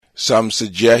some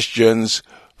suggestions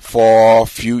for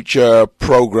future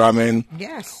programming.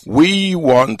 Yes. We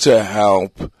want to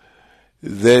help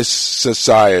this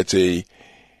society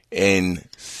in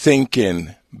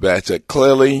thinking better.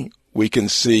 Clearly, we can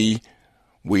see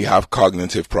we have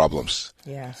cognitive problems.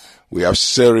 Yes. We have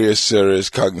serious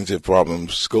cognitive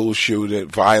problems. School shooting,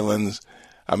 violence.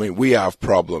 I mean, we have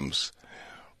problems,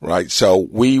 right? So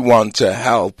we want to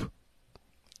help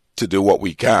to do what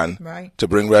we can to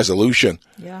bring resolution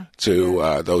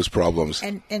to those problems.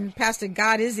 And Pastor,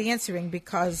 God is answering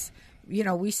because, you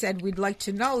know, we said we'd like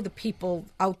to know the people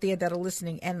out there that are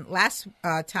listening. And last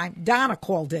time, Donna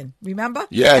called in, remember?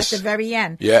 Yes. At the very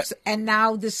end. Yeah. So, and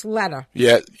now this letter.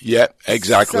 Yeah,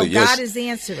 exactly. So God is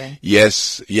answering.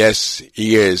 Yes,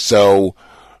 He is. So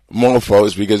more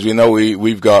folks, because we know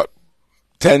we've got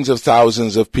tens of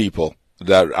thousands of people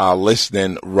that are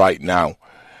listening right now.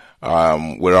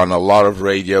 We're on a lot of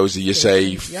radios. You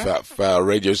say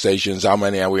radio stations. How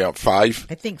many are we on? 5?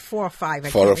 I think 4 or 5.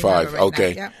 4 or 5. Right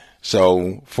okay. Now. Yep.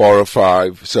 So 4 or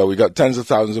 5. So we got tens of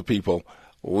thousands of people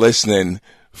listening,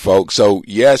 folks. So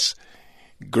yes,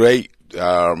 great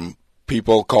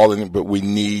people calling, but we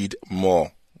need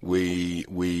more. We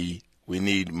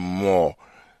need more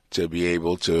to be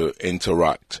able to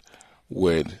interact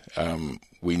with.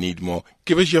 We need more.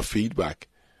 Give us your feedback.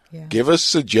 Yeah. Give us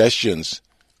suggestions.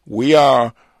 We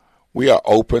are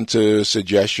open to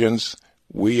suggestions.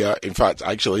 We are, in fact,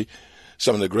 actually,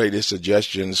 some of the greatest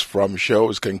suggestions from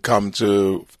shows can come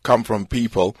from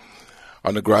people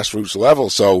on the grassroots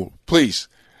level. So please,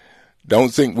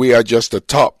 don't think we are just a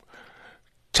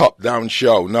top-down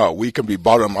show. No, we can be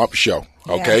bottom-up show.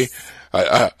 Okay,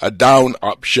 yes. A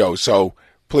down-up show. So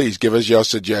please give us your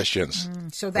suggestions.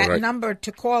 So that number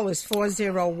to call is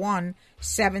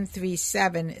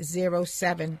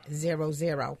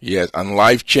 401-737-0700. Yes, and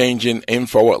life-changing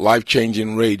info at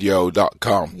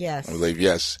lifechangingradio.com. Yes. I believe,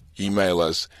 yes. Email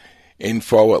us,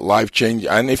 info at lifechanging.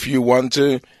 And if you want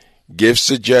to give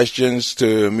suggestions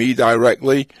to me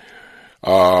directly,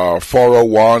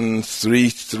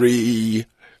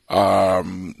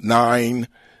 401-339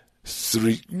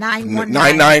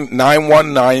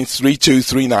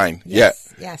 919-3239.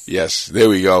 Yes. There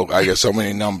we go. I got so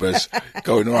many numbers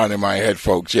going around in my head,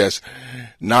 folks. Yes.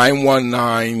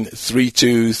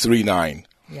 919-3239.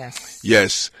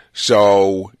 Yes.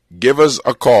 So give us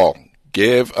a call.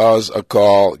 Give us a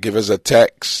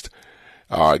text.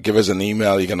 Give us an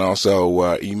email. You can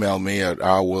also email me at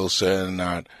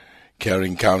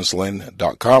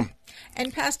rwilson@careingcounseling.com.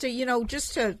 And Pastor, you know,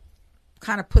 just to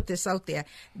kind of put this out there,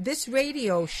 this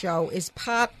radio show is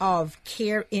part of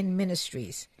Carein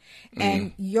Ministries,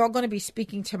 and you're going to be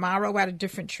speaking tomorrow at a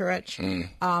different church.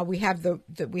 We have the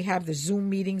Zoom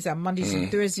meetings on Mondays and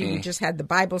Thursdays. We just had the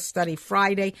Bible study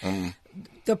Friday.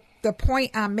 The point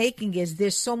I'm making is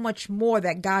there's so much more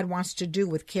that God wants to do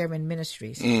with Carein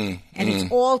Ministries, and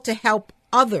it's all to help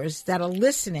others that are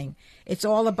listening. It's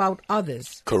all about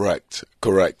others. Correct.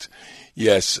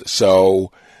 Yes.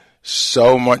 So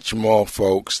much more,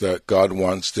 folks, that God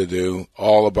wants to do,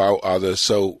 all about others.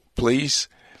 So please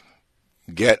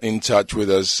get in touch with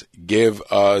us. Give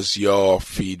us your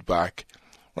feedback.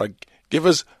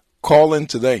 Call in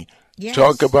today. Yes.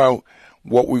 Talk about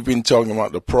what we've been talking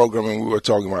about, the programming we were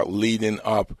talking about leading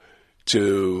up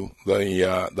to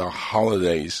the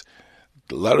holidays.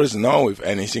 Let us know if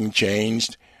anything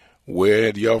changed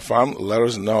with your family. Let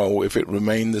us know if it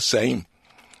remained the same.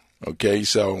 Okay,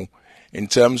 so in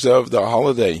terms of the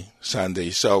holiday,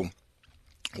 Sandy, so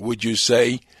would you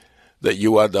say that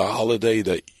you had the holiday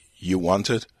that you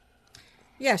wanted?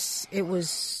 Yes, it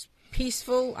was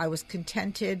peaceful. I was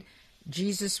contented.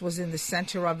 Jesus was in the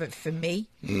center of it for me.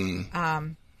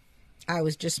 I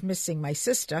was just missing my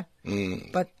sister,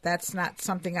 but that's not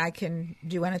something I can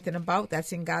do anything about.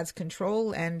 That's in God's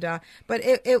control. And but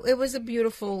it was a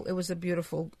beautiful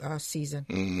season.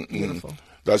 Beautiful.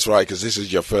 That's right, because this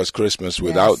is your first Christmas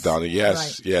without Donna.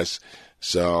 Yes.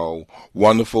 So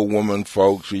wonderful woman,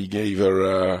 folks. We gave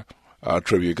her a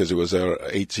tribute because it was her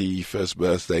 81st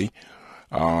birthday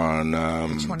on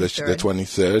the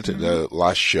 23rd, the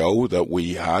last show that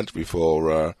we had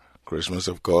before Christmas,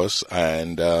 of course.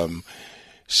 And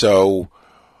so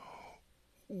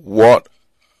what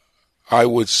I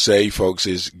would say, folks,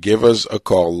 is give us a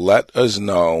call. Let us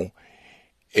know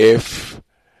if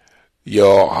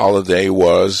your holiday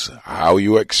was how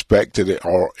you expected it,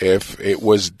 or if it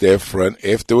was different,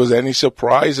 if there was any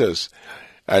surprises.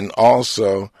 And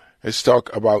also, let's talk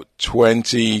about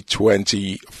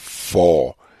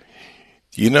 2024.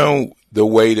 You know, the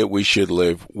way that we should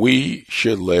live with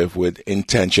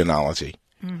intentionality.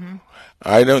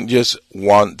 I don't just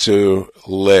want to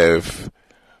live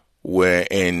we're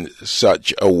in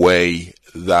such a way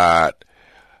that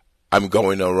I'm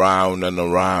going around and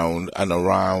around and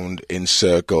around in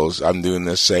circles. I'm doing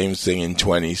the same thing in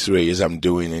 23 as I'm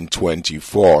doing in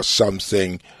 24.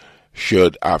 Something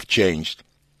should have changed.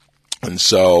 And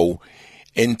so,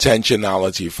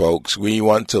 intentionality, folks. We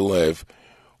want to live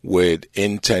with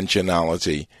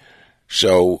intentionality.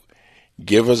 So,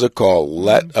 give us a call.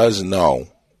 Let us know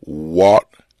what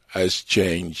has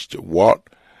changed, what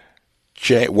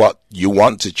you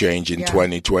want to change in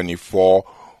 2024.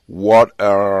 What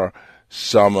are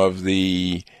some of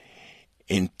the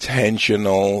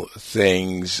intentional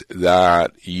things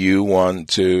that you want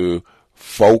to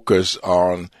focus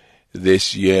on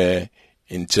this year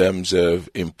in terms of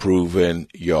improving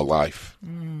your life?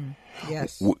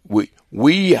 Yes.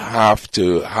 We have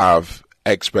to have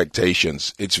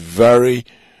expectations. It's very,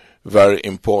 very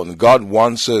important. God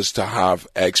wants us to have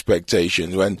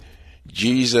expectations. When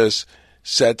Jesus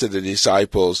said to the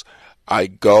disciples, I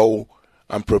go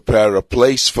and prepare a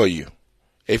place for you.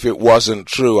 If it wasn't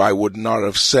true, I would not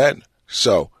have said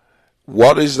so.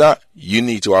 What is that? You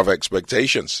need to have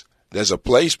expectations. There's a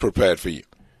place prepared for you.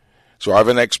 So I have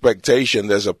an expectation.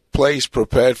 There's a place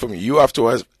prepared for me. You have to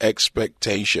have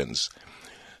expectations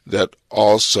that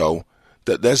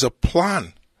there's a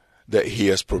plan that he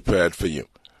has prepared for you.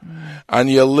 And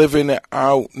you're living it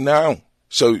out now.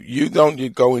 So you go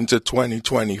into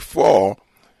 2024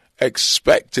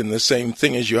 expecting the same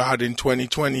thing as you had in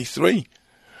 2023,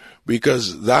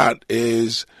 because that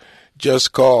is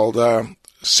just called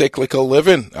cyclical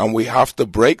living, and we have to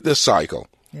break the cycle.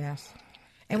 Yes.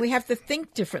 And we have to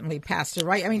think differently, Pastor,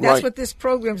 right? I mean, that's what this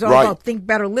program's all about, think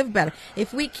better, live better.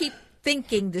 If we keep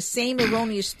thinking the same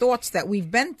erroneous thoughts that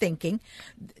we've been thinking,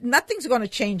 nothing's going to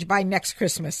change by next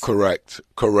Christmas. Correct.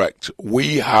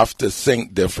 We have to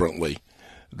think differently.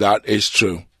 That is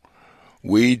true.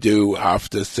 We do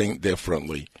have to think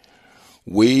differently.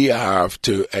 We have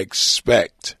to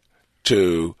expect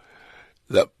to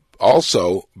that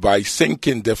also by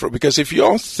thinking different, because if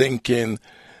you're thinking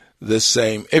the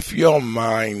same, if your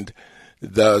mind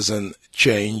doesn't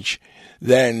change,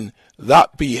 then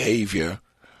that behavior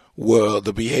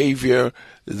the behavior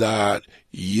that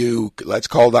let's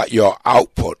call that your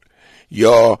output,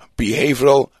 your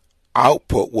behavioral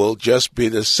output will just be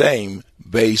the same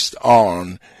based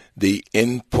on the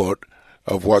input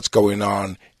of what's going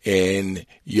on in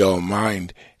your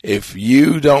mind. If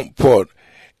you don't put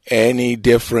any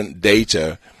different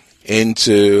data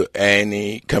into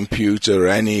any computer,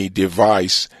 any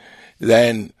device,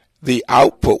 then the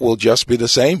output will just be the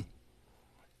same.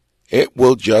 It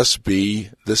will just be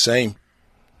the same.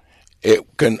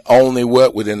 It can only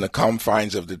work within the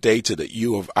confines of the data that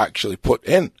you have actually put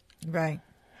in. Right.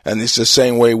 And it's the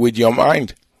same way with your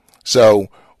mind. So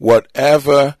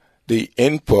whatever the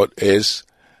input is,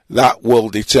 that will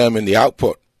determine the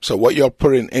output. So what you're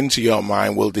putting into your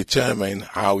mind will determine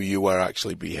how you are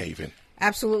actually behaving.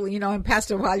 Absolutely. And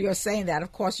Pastor, while you're saying that,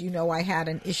 of course, I had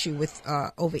an issue with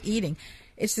overeating.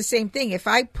 It's the same thing. If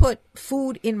I put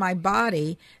food in my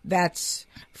body that's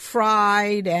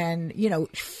fried and,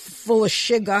 full of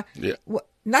sugar,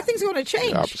 nothing's going to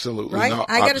change. Absolutely right?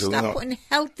 not. I got to stop putting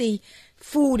healthy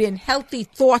food and healthy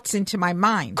thoughts into my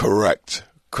mind. Correct.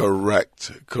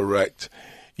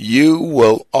 You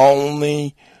will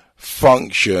only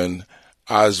function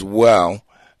as well.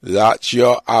 That's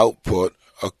your output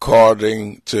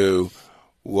according to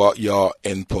what your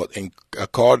input,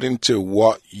 according to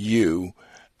what you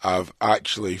have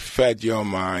actually fed your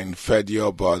mind, fed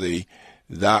your body,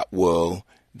 that will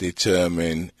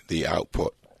determine the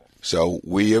output. So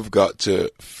we have got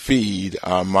to feed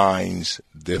our minds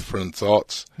different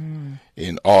thoughts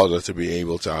in order to be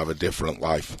able to have a different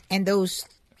life. And those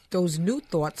new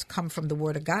thoughts come from the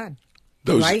Word of God.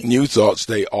 Those right? new thoughts,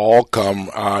 they all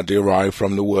are derived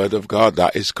from the Word of God.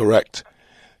 That is correct.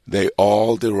 They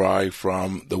all derive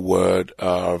from the Word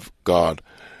of God.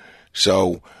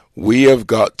 So we have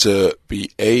got to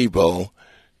be able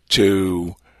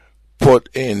to put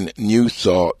in new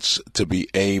thoughts to be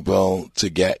able to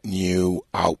get new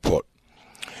output.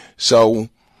 So,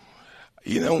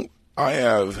 I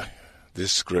have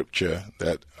this scripture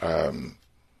that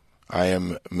I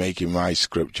am making my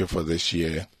scripture for this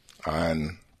year,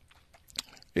 and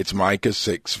it's Micah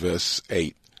 6 verse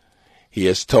 8. He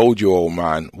has told you, O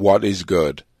man, what is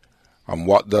good, and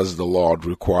what does the Lord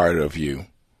require of you,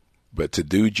 but to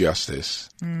do justice,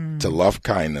 to love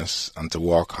kindness, and to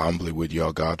walk humbly with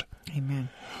your God. Amen.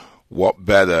 What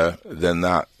better than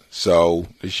that? So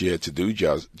this year, to do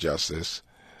justice,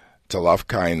 to love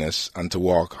kindness, and to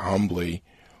walk humbly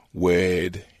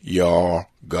with your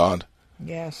God.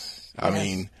 Yes. I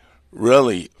mean,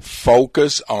 really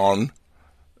focus on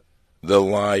the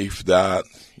life that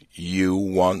you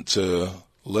want to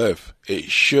live. It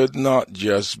should not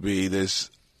just be this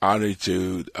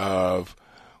attitude of,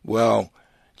 well,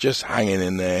 just hanging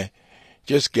in there,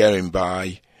 just getting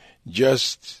by,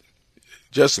 just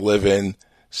living,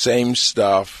 same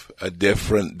stuff, a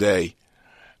different day.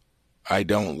 I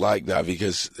don't like that,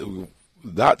 because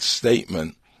that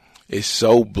statement is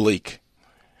so bleak.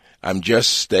 I'm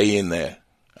just staying there.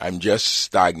 I'm just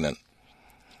stagnant.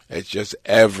 It's just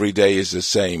every day is the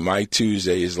same. My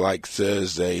Tuesday is like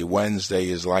Thursday. Wednesday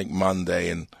is like Monday.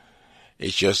 And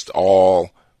it's just all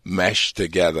meshed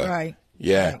together. Right.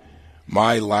 Yeah. Right.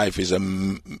 My life is a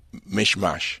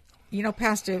mishmash. You know,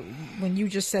 Pastor, when you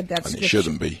just said that And scripture, it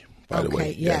shouldn't be, by the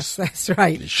way. Yes, that's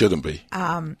right. It shouldn't be.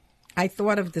 I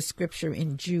thought of the scripture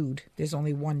in Jude. There's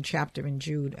only one chapter in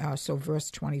Jude, so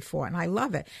verse 24. And I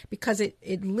love it because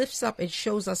it lifts up, it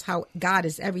shows us how God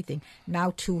is everything.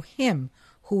 Now to him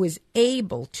who is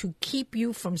able to keep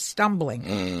you from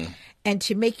stumbling and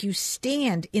to make you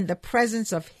stand in the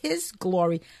presence of his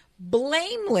glory,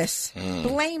 blameless,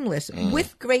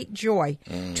 with great joy,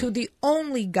 to the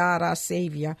only God our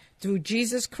Savior, through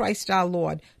Jesus Christ our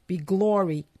Lord, be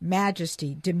glory,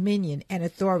 majesty, dominion, and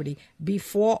authority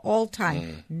before all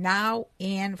time, now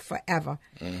and forever.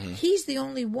 He's the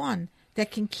only one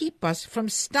that can keep us from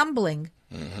stumbling,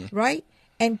 right?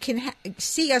 And can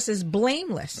see us as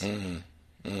blameless.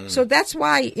 So that's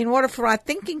why, in order for our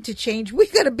thinking to change, we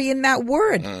got to be in that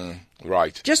word.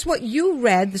 Right. Just what you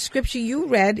read, the scripture you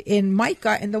read in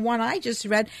Micah and the one I just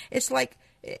read, it's like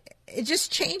it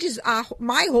just changes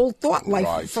my whole thought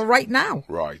life for right now.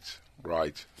 Right.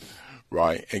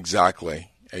 Exactly.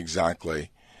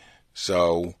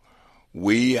 So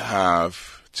we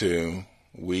have to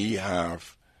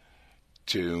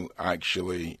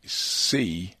actually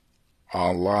see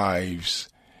our lives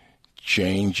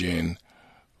changing,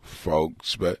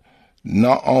 folks, but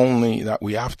not only that,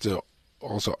 we have to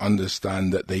also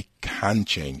understand that they can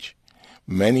change.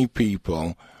 Many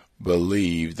people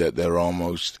believe that they're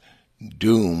almost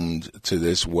doomed to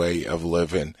this way of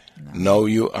living. No,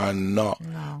 you are not.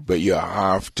 No. But you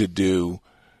have to do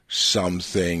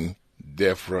something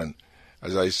different.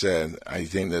 As I said, I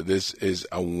think that this is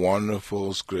a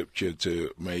wonderful scripture to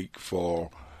make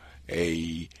for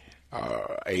a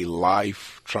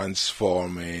life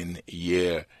transforming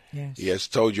year. Yes. He has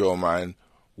told you, oh man,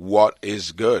 what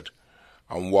is good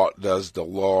and what does the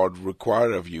Lord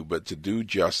require of you, but to do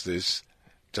justice,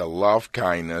 to love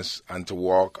kindness, and to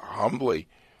walk humbly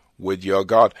with your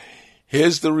God.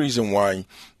 Here's the reason why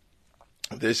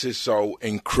this is so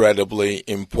incredibly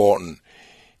important,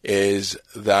 is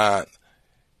that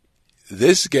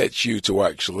this gets you to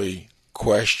actually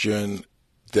question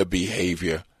the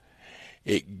behavior.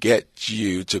 It gets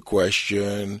you to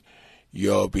question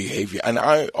your behavior. And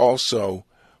I also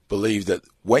believe that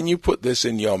when you put this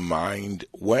in your mind,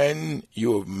 when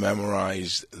you have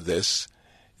memorized this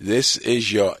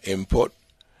is your input,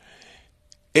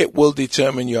 it will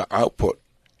determine your output.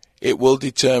 It will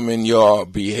determine your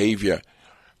behavior.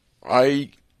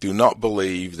 I do not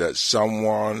believe that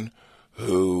someone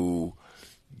who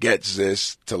gets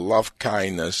this to love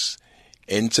kindness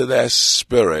into their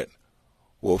spirit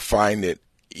will find it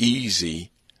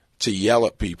easy to yell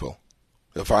at people.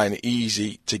 They'll find it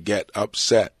easy to get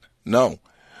upset. No,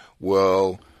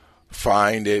 will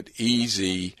find it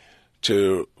easy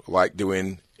to like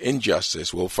doing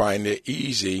injustice. Will find it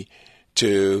easy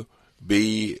to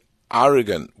be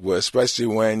arrogant, especially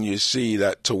when you see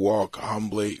that to walk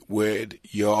humbly with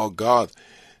your God.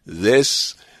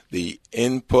 The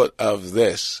input of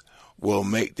this will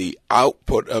make the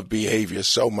output of behavior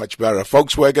so much better.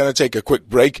 Folks, we're going to take a quick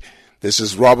break. This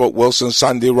is Robert Wilson,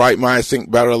 Sunday Right Mind,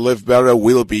 Think Better, Live Better.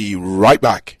 We'll be right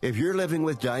back. If you're living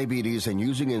with diabetes and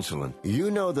using insulin, you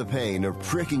know the pain of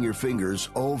pricking your fingers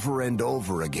over and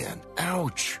over again.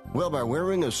 Ouch! Well, by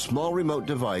wearing a small remote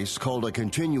device called a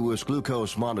continuous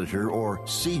glucose monitor, or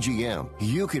CGM,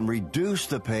 you can reduce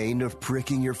the pain of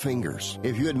pricking your fingers.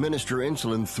 If you administer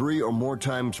insulin 3 or more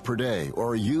times per day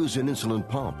or use an insulin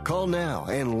pump, call now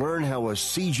and learn how a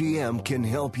CGM can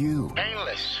help you.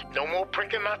 Painless. No more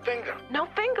pricking my finger. No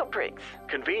finger pricks.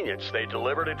 Convenience. They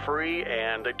delivered it free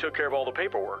and they took care of all the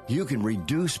paperwork. You can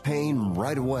reduce pain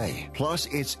right away. Plus,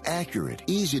 it's accurate,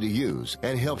 easy to use,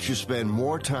 and helps you spend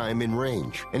more time in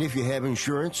range. And if you have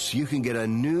insurance, you can get a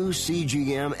new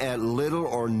CGM at little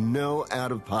or no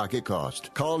out-of-pocket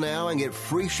cost. Call now and get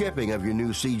free shipping of your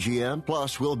new CGM.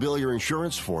 Plus, we'll bill your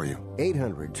insurance for you.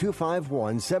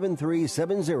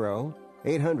 800-251-7370.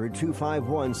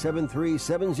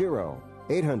 800-251-7370.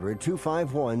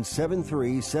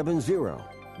 800-251-7370.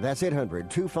 That's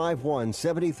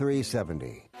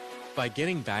 800-251-7370. By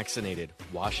getting vaccinated,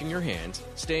 washing your hands,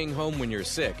 staying home when you're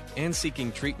sick, and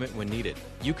seeking treatment when needed,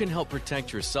 you can help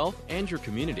protect yourself and your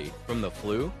community from the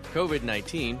flu,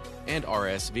 COVID-19, and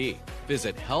RSV.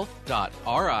 Visit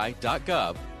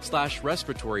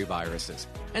health.ri.gov/respiratory viruses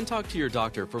and talk to your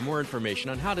doctor for more information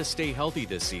on how to stay healthy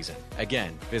this season.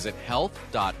 Again, visit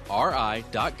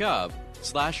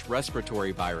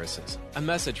health.ri.gov/respiratory viruses. A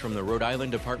message from the Rhode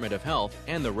Island Department of Health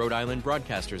and the Rhode Island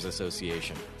Broadcasters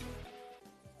Association.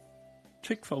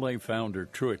 Chick-fil-A founder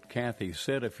Truett Cathy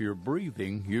said if you're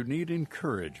breathing, you need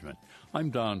encouragement.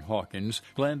 I'm Don Hawkins,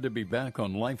 glad to be back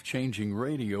on Life-Changing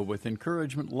Radio with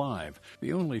Encouragement Live,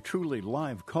 the only truly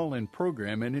live call-in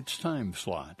program in its time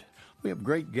slot. We have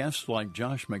great guests like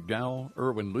Josh McDowell,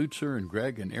 Erwin Lutzer, and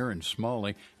Greg and Aaron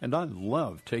Smalley, and I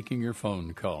love taking your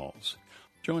phone calls.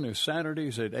 Join us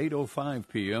Saturdays at 8:05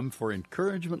 p.m. for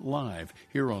Encouragement Live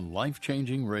here on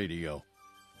Life-Changing Radio.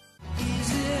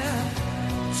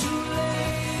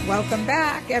 Welcome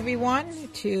back, everyone,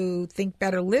 to Think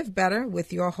Better, Live Better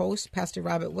with your host, Pastor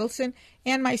Robert Wilson,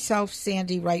 and myself,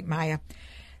 Sandy Wright-Meyer.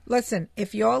 Listen,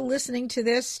 if you're listening to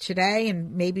this today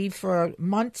and maybe for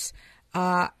months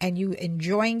and you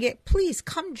enjoying it, please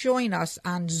come join us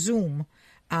on Zoom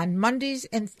on Mondays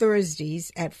and Thursdays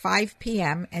at 5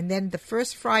 p.m. And then the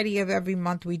first Friday of every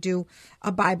month, we do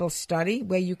a Bible study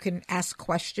where you can ask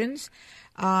questions.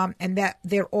 And that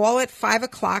they're all at 5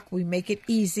 o'clock. We make it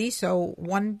easy. So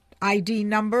one ID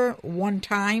number, one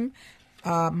time,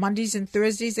 Mondays and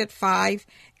Thursdays at 5.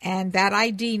 And that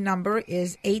ID number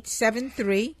is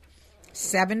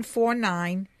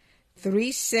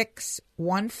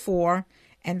 873-749-3614.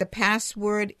 And the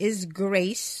password is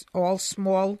Grace, all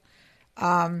small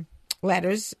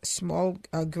letters, small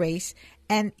grace.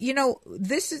 And, you know,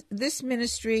 this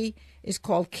ministry is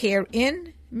called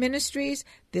Carein Ministries.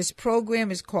 This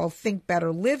program is called Think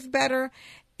Better, Live Better.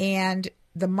 And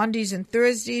the Mondays and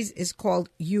Thursdays is called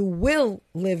You Will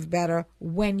Live Better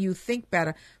When You Think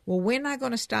Better. Well, we're not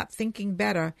going to start thinking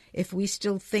better if we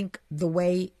still think the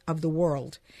way of the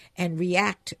world and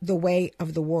react the way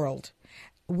of the world.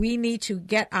 We need to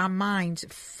get our minds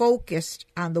focused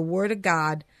on the Word of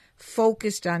God,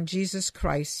 focused on Jesus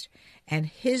Christ, and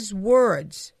His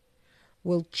words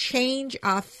will change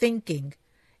our thinking,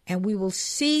 and we will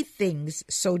see things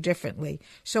so differently.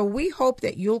 So we hope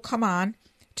that you'll come on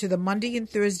to the Monday and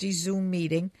Thursday Zoom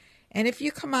meeting. And if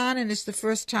you come on and it's the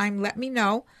first time, let me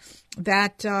know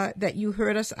that you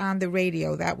heard us on the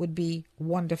radio. That would be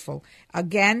wonderful.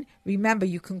 Again, remember,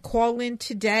 you can call in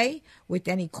today with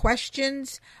any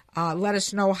questions. Let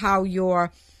us know how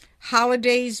your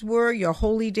holidays were, your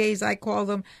holy days, I call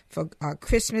them, for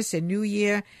Christmas and New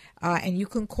Year. And you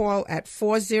can call at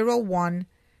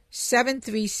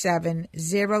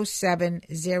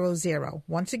 401-737-0700.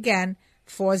 Once again,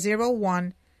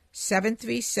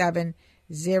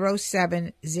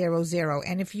 401-737-0700.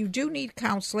 And if you do need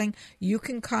counseling, you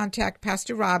can contact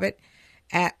Pastor Robert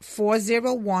at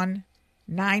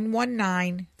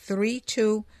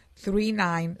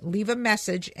 401-919-3239. Leave a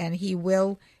message and he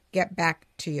will get back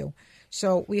to you.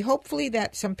 So we hopefully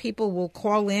that some people will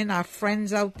call in, our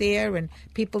friends out there and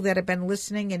people that have been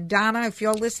listening. And Donna, if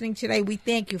you're listening today, we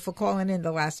thank you for calling in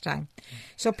the last time.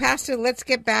 So Pastor, let's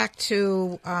get back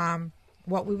to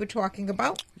what we were talking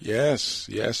about. Yes.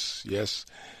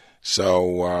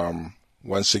 So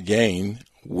once again,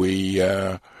 we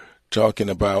are talking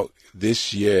about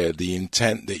this year, the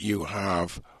intent that you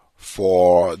have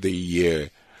for the year.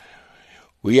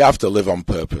 We have to live on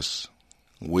purpose.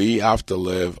 We have to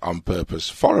live on purpose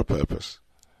for a purpose.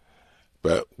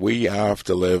 But we have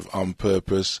to live on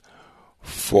purpose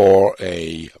for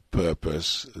a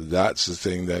purpose. That's the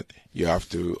thing that you have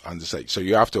to understand. So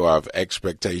you have to have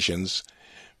expectations,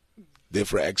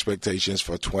 different expectations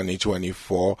for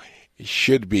 2024. It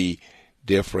should be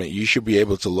different. You should be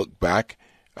able to look back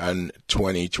on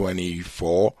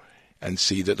 2024 and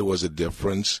see that there was a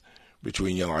difference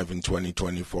between your life in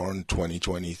 2024 and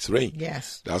 2023.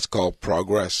 Yes. That's called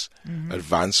progress,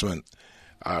 advancement.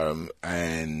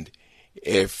 And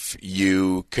if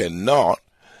you cannot,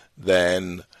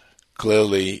 then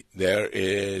clearly there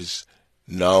is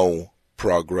no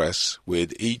progress.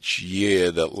 With each year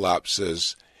that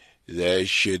lapses, there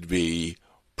should be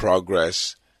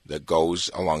progress that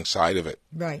goes alongside of it.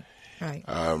 Right.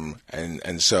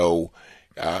 And so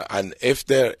if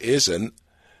there isn't,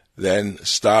 then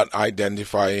start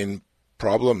identifying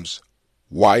problems.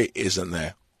 Why isn't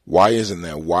there? Why isn't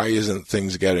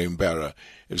things getting better?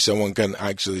 If someone can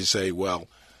actually say, well,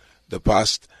 the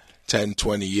past 10,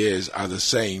 20 years are the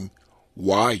same,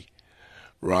 why?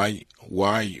 Right?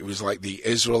 Why? It was like the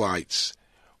Israelites.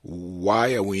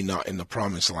 why are we not in the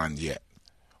promised land yet?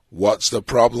 What's the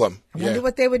problem? I wonder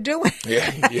what they were doing.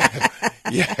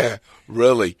 Yeah,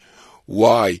 really.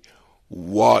 Why?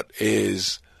 What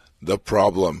is the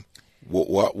problem?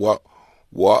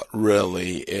 What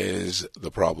really is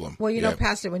the problem? Well, you know,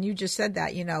 Pastor, when you just said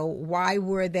that, why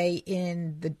were they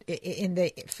in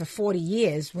the for 40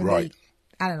 years when right.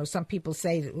 I don't know, some people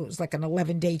say it was like an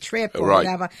 11-day trip or right.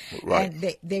 whatever, right.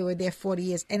 and they were there 40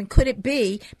 years. And could it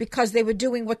be because they were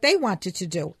doing what they wanted to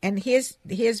do? And here's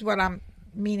what I'm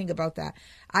meaning about that.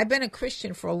 I've been a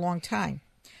Christian for a long time.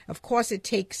 Of course, it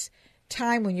takes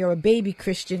time when you're a baby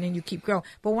Christian and you keep growing.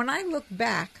 But when I look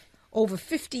back over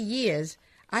 50 years,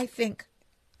 I think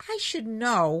I should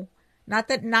know, not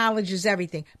that knowledge is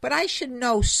everything, but I should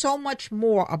know so much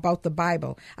more about the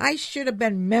Bible. I should have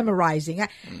been memorizing.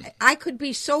 I could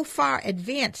be so far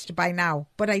advanced by now,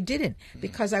 but I didn't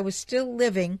because I was still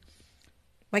living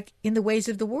like in the ways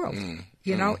of the world,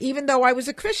 even though I was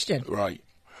a Christian.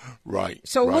 Right.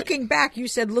 So looking back, you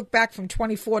said look back from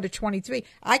 24 to 23.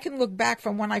 I can look back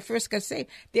from when I first got saved.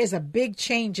 There's a big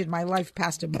change in my life,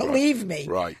 Pastor. Believe me.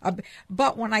 Right.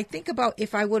 But when I think about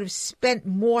if I would have spent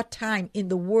more time in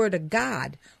the Word of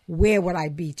God, where would I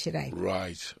be today?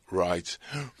 Right.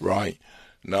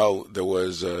 No, there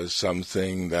was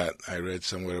something that I read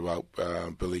somewhere about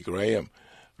Billy Graham,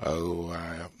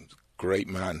 great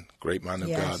man of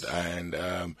Yes. God,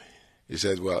 and he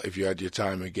said, well, if you had your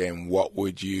time again, what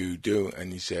would you do?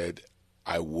 And he said,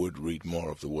 I would read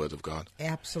more of the Word of God.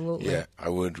 Absolutely. Yeah, I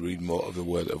would read more of the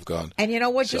Word of God. And you know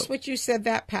what? Just what you said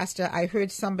that, Pastor, I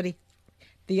heard somebody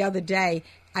the other day,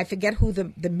 I forget who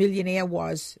the millionaire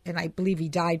was, and I believe he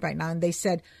died by now, and they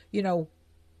said,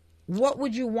 what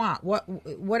would you want?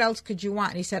 What else could you want?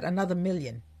 And he said, another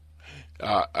million.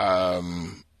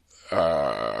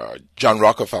 John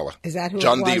Rockefeller. Is that who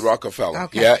John it was? D. Rockefeller.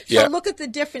 Okay. Yeah. So look at the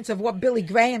difference of what Billy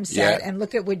Graham said and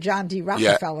look at what John D.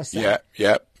 Rockefeller said.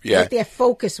 Yeah. What their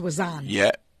focus was on.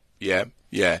 Yeah.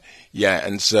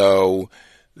 And so,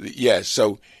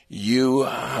 so you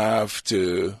have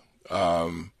to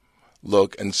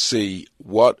look and see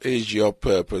what is your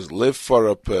purpose. Live for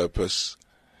a purpose.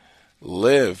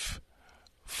 Live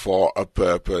for a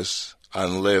purpose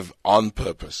and live on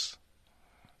purpose.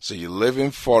 So you're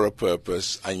living for a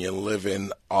purpose and you're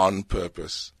living on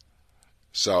purpose.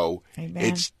 So Amen.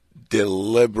 It's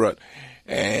deliberate.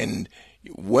 And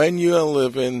when you're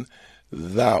living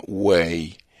that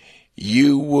way,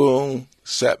 you will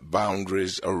set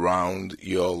boundaries around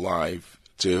your life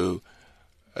to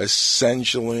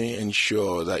essentially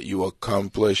ensure that you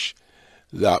accomplish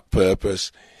that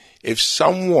purpose. If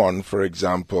someone, for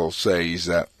example, says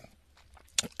that,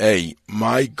 hey,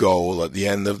 my goal at the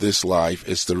end of this life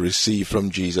is to receive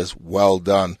from Jesus, well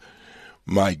done,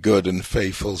 my good and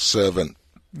faithful servant.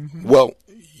 Mm-hmm. Well,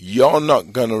 you're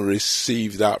not going to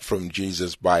receive that from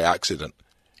Jesus by accident.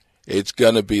 It's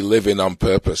going to be living on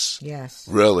purpose. Yes.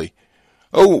 Really.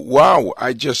 Oh, wow,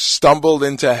 I just stumbled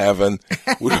into heaven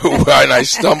and I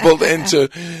stumbled into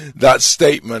that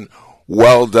statement,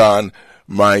 well done,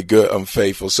 my good and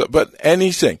faithful servant. But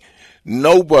anything,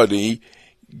 nobody,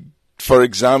 for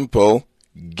example,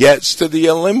 gets to the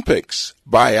Olympics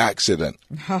by accident,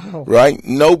 right?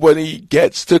 Nobody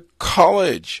gets to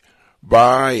college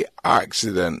by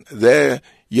accident.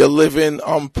 You're living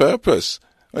on purpose.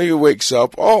 When you wakes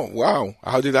up, oh, wow,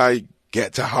 how did I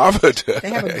get to Harvard? They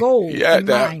have a goal in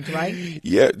mind, right?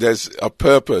 Yeah, there's a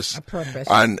purpose. A purpose.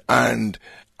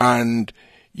 And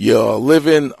you're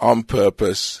living on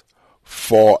purpose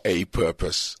for a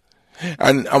purpose.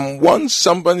 And once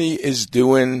somebody is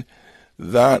doing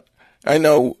that, I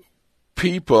know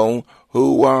people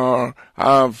who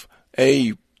have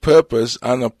a purpose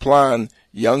and a plan,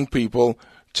 young people,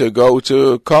 to go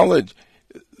to college.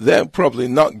 They're probably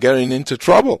not getting into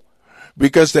trouble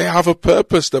because they have a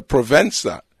purpose that prevents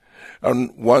that.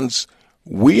 And once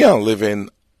we are living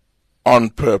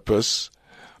on purpose,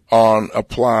 on a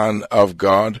plan of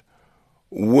God,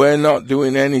 we're not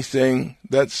doing anything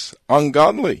that's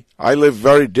ungodly. I live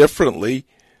very differently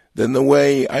than the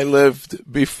way I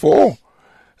lived before.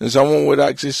 And someone would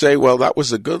actually say, well, that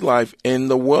was a good life in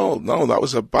the world. No, that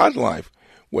was a bad life.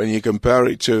 When you compare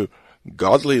it to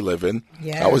godly living,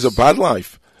 that was a bad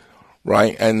life,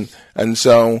 right? And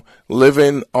so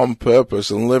living on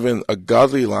purpose and living a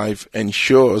godly life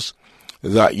ensures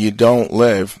that you don't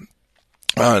live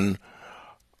an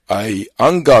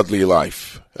ungodly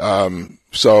life.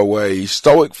 So a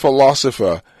Stoic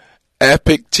philosopher,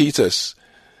 Epictetus,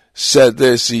 said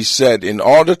this. He said, in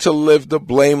order to live the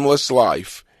blameless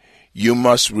life, you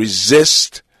must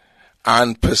resist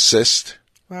and persist.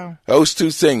 Wow. Those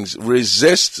two things,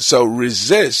 resist. So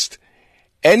resist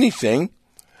anything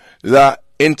that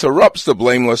interrupts the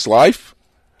blameless life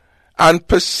and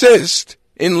persist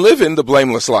in living the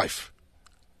blameless life.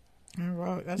 Oh,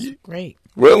 wow, that's great.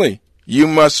 Really, you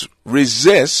must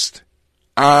resist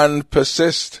and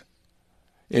persist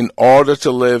in order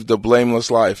to live the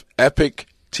blameless life.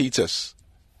 Epictetus,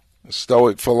 a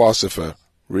Stoic philosopher,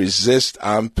 resist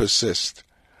and persist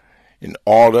in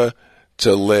order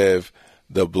to live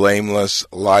the blameless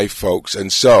life, folks.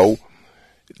 And so,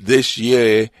 this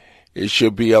year, it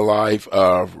should be a life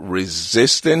of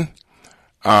resisting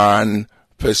and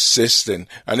persisting.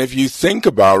 And if you think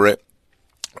about it,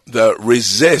 the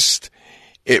resist,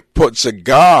 it puts a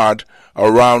guard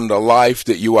around the life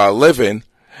that you are living,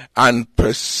 and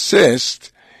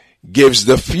persist gives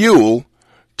the fuel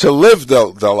to live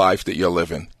the life that you're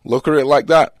living. Look at it like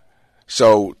that.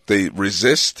 So the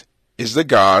resist is the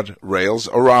guard rails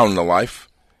around the life,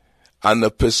 and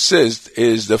the persist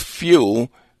is the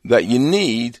fuel that you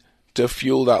need to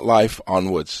fuel that life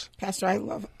onwards. Pastor, I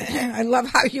love I love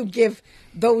how you give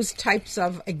those types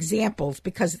of examples,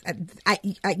 because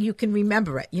you can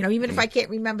remember it. You know, even if I can't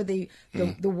remember the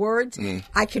words,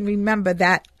 I can remember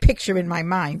that picture in my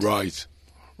mind.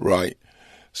 Right.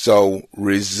 So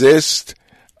resist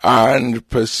and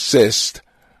persist,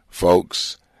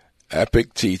 folks.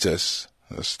 Epictetus,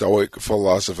 a Stoic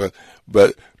philosopher.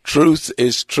 But truth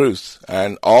is truth,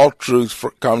 and all truth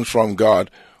comes from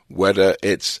God, whether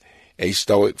it's a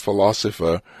Stoic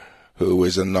philosopher who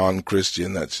is a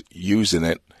non-Christian that's using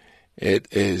it. It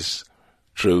is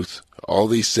truth. All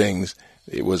these things,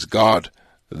 it was God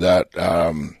that,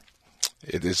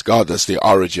 it is God that's the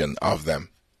origin of them.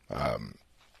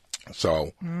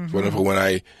 So, whenever when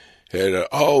I hear,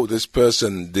 this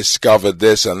person discovered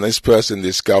this and this person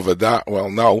discovered that, well,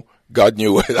 no, God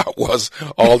knew where that was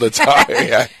all the time.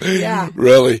 Yeah.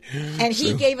 Really. And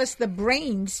he gave us the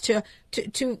brains to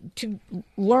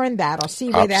learn that or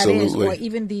see where that is, or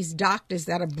even these doctors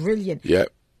that are brilliant. Yeah.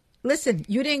 Listen,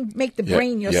 you didn't make the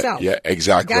brain yourself. Yeah,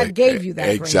 exactly. God gave you that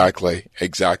brain.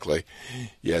 Exactly.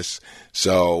 Yes.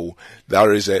 So that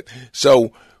is it.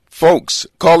 So, folks,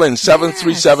 call in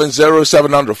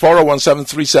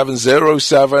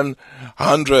 737-0700,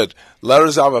 401-737-0700. Let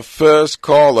us have a first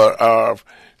caller of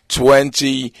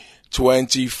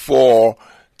 2024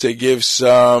 to give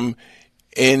some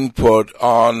input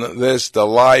on this, the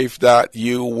life that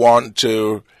you want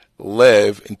to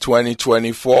live in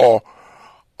 2024,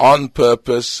 on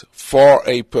purpose, for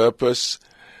a purpose,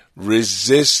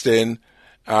 resisting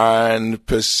and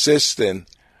persisting,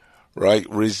 right?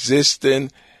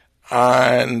 Resisting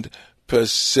and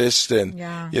persisting.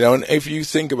 Yeah. You know, and if you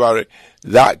think about it,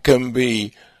 that can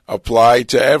be applied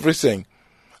to everything.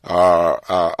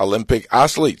 Olympic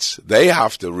athletes, they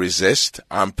have to resist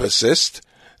and persist.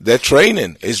 Their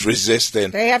training is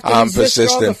resisting. They have to and resist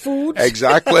persisting. all the foods.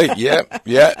 Exactly. Yeah,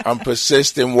 and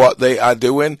persist in what they are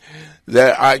doing.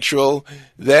 Their actual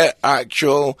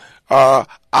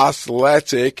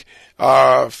athletic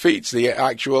feats, the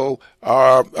actual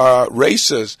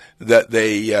races that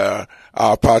they are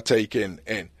partaking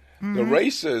in. The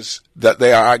races that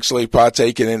they are actually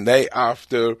partaking in, they have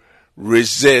to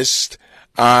resist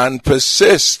and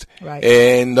persist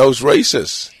in those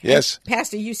races. Yes.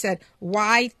 Pastor, you said,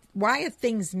 why are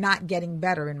things not getting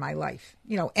better in my life?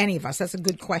 You know, any of us. That's a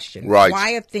good question. Right.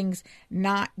 Why are things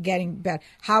not getting better?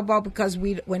 How about because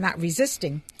we're not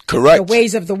resisting Correct. the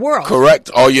ways of the world?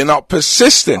 Correct. Or you're not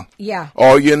persisting. Yeah.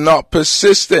 Or you're not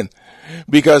persisting.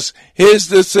 Because here's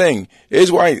the thing.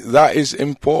 Here's why that is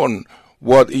important,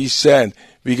 what he said.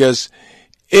 Because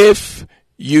if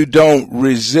you don't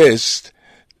resist,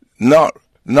 not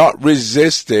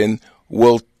resisting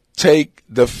will take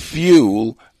the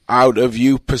fuel out of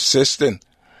you persisting.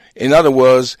 In other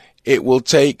words, it will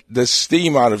take the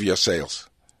steam out of your sails,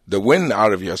 the wind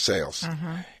out of your sails.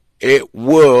 It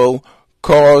will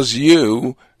cause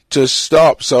you to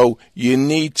stop. So you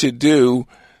need to do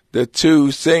the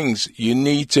two things. You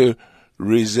need to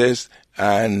resist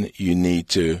and you need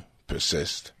to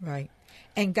persist. Right.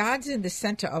 And God's in the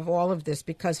center of all of this,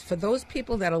 because for those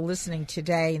people that are listening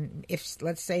today, and if,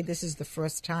 let's say, this is the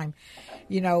first time,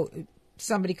 you know,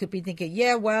 somebody could be thinking,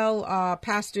 yeah, well,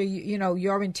 Pastor, you know,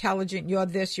 you're intelligent, you're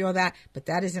this, you're that, but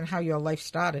that isn't how your life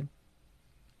started,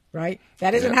 right?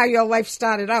 That isn't how your life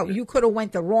started out. You could have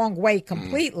went the wrong way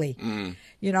completely,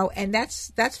 you know, and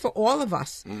that's for all of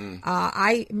us.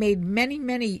 I made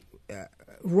many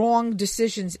wrong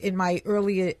decisions in my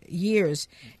earlier years,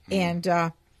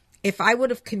 and if I would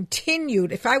have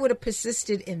continued, if I would have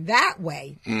persisted in that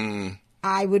way,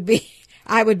 I would be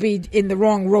in the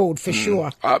wrong road for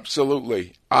sure.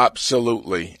 Absolutely. That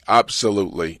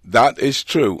is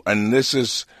true. And this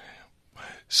is,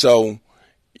 so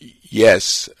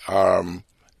yes,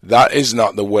 that is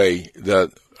not the way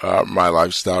that my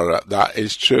life started out. That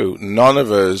is true. None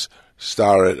of us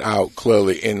started out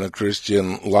clearly in a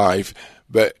Christian life.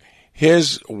 But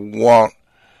here's what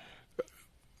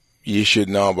you should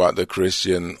know about the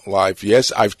Christian life.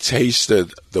 Yes, I've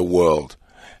tasted the world.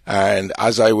 And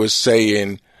as I was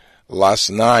saying last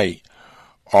night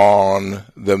on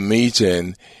the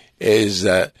meeting, is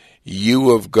that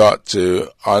you have got to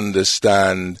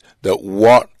understand that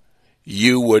what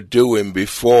you were doing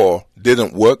before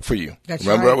didn't work for you. That's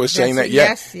Remember right. I was saying that?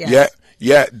 Yes.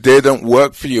 Yeah, didn't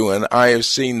work for you. And I have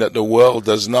seen that the world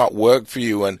does not work for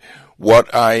you. And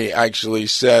what I actually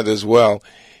said as well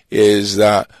is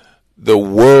that the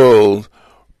world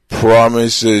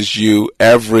promises you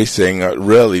everything, that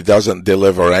really doesn't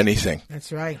deliver anything.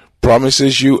 That's right.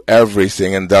 Promises you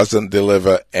everything and doesn't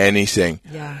deliver anything.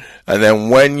 Yeah. And then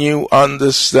when you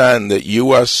understand that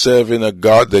you are serving a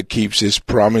God that keeps his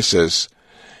promises,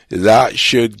 that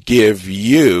should give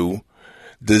you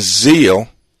the zeal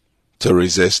to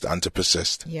resist and to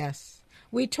persist. Yes.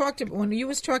 We talked about, when you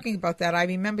was talking about that, I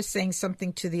remember saying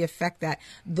something to the effect that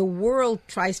the world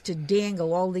tries to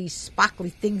dangle all these sparkly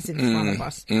things in front of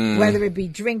us, whether it be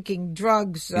drinking,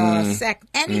 drugs, sex,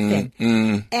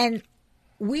 anything. And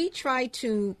we try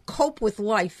to cope with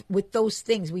life with those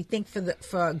things. We think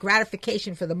for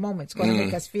gratification for the moment, it's going to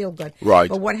make us feel good. Right.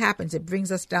 But what happens? It brings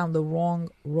us down the wrong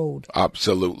road.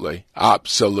 Absolutely.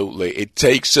 It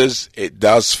takes us, it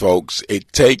does, folks,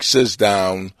 it takes us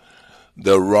down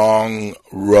the wrong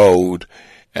road.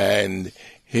 And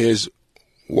here's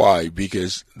why.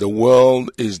 Because the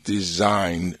world is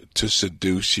designed to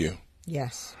seduce you.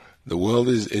 Yes. The world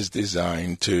is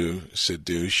designed to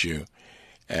seduce you.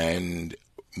 And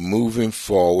moving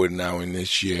forward now in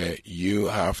this year, you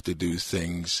have to do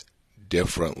things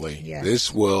differently. Yes.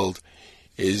 This world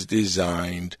is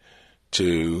designed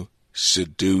to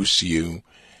seduce you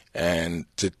and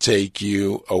to take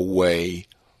you away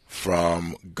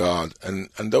from God. And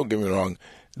don't get me wrong,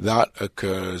 that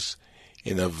occurs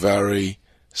in a very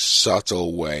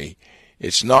subtle way.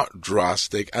 It's not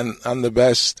drastic, and the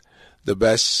best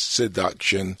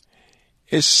seduction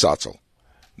is subtle.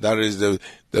 That is the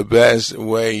best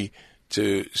way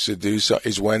to seduce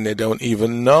is when they don't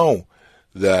even know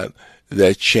that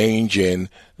they're changing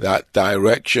that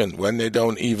direction, when they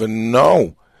don't even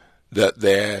know that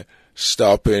they're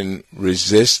stopping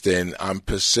resisting and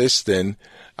persisting,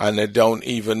 and they don't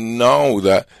even know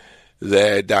that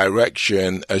their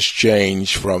direction has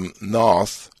changed from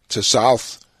north to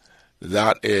south.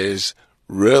 That is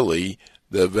really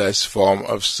the best form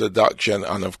of seduction.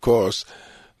 And of course,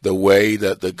 the way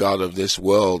that the God of this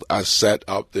world has set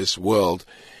up this world,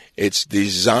 it's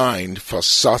designed for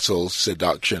subtle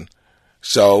seduction.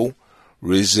 So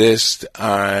resist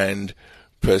and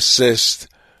persist,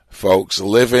 folks.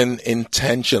 Living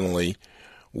intentionally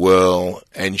will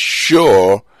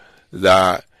ensure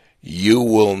that you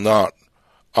will not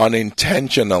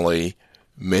unintentionally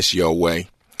miss your way.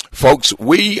 Folks,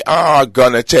 we are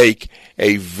going to take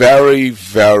a very,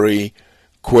 very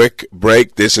quick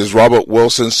break. This is Robert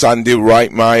Wilson, Sandy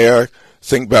Reitmeyer.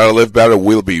 Think Better, Live Better.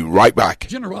 We'll be right back.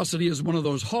 Generosity is one of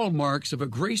those hallmarks of a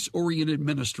grace-oriented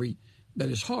ministry that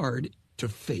is hard to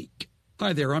fake.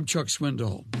 Hi there, I'm Chuck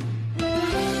Swindoll.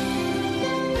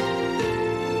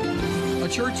 A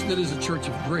church that is a church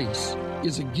of grace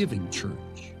is a giving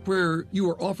church, where you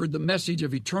are offered the message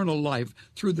of eternal life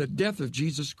through the death of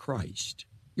Jesus Christ.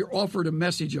 You're offered a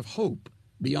message of hope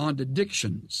beyond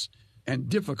addictions and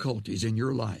difficulties in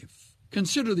your life.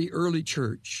 Consider the early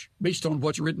church based on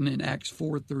what's written in Acts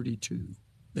 4:32.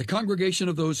 The congregation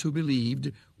of those who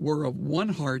believed were of one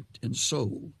heart and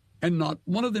soul, and not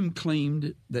one of them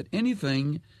claimed that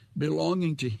anything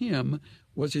belonging to him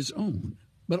was his own,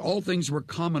 but all things were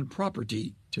common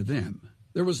property to them.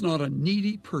 There was not a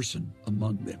needy person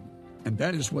among them, and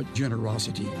that is what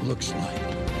generosity looks like.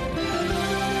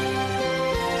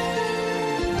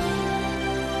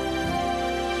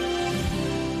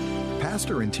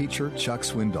 Pastor and teacher Chuck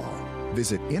Swindoll.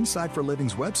 Visit Insight for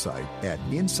Living's website at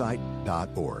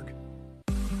insight.org.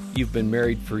 You've been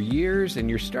married for years and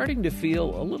you're starting to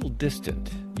feel a little distant.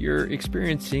 You're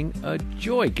experiencing a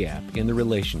joy gap in the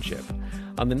relationship.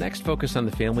 On the next Focus on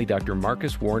the Family, Dr.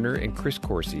 Marcus Warner and Chris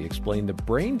Corsi explain the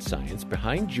brain science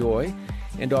behind joy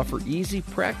and offer easy,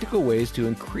 practical ways to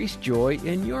increase joy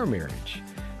in your marriage.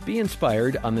 Be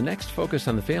inspired on the next Focus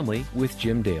on the Family with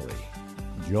Jim Daly.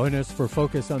 Join us for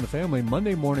Focus on the Family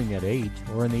Monday morning at 8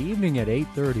 or in the evening at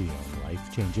 8:30 on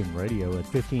Life Changing Radio at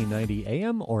 1590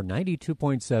 AM or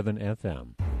 92.7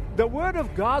 FM. The Word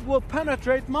of God will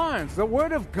penetrate minds. The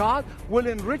Word of God will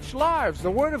enrich lives. The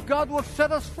Word of God will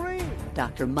set us free.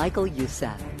 Dr. Michael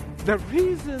Youssef. The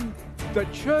reason the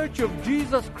Church of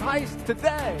Jesus Christ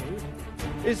today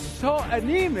is so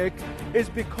anemic is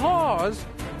because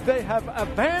they have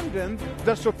abandoned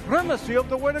the supremacy of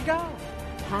the Word of God.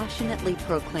 Passionately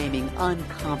proclaiming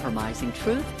uncompromising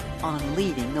truth on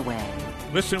leading the way.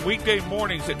 Listen weekday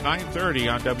mornings at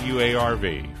 9:30 on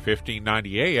WARV,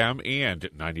 1590 AM and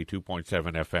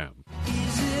 92.7 FM.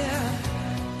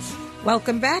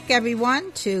 Welcome back,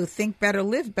 everyone, to Think Better,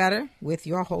 Live Better with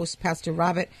your host, Pastor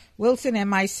Robert Wilson, and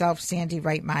myself, Sandy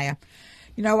Reitmeyer.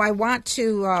 You know, I want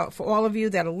to, for all of you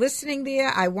that are listening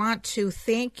there, I want to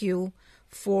thank you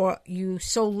for you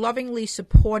so lovingly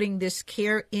supporting this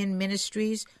Carein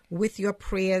Ministries with your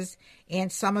prayers,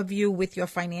 and some of you with your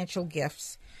financial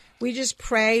gifts. We just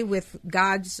pray with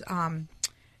God's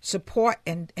support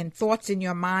and thoughts in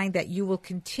your mind that you will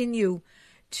continue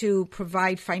to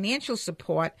provide financial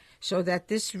support so that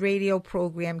this radio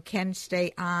program can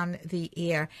stay on the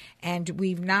air. And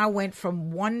we've now went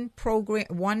from one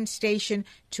station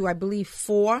to, I believe,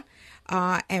 4.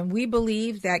 And we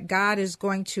believe that God is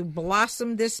going to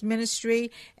blossom this ministry,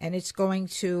 and it's going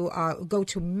to go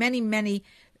to many, many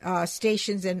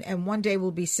stations, and one day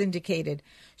will be syndicated.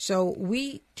 So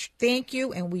we thank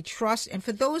you and we trust. And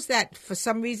for those that for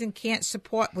some reason can't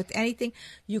support with anything,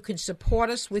 you can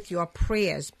support us with your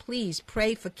prayers. Please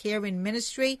pray for Carein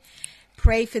Ministry.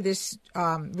 Pray for this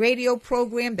radio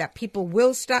program that people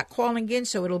will start calling in,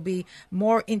 so it'll be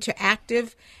more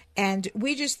interactive. And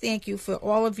we just thank you for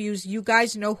all of you. You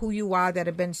guys know who you are that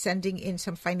have been sending in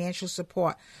some financial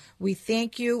support. We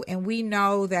thank you, and we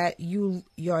know that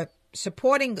you're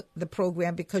supporting the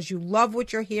program because you love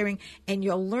what you're hearing and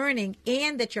you're learning,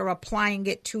 and that you're applying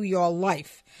it to your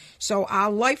life. So our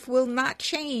life will not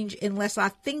change unless our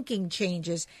thinking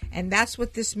changes, and that's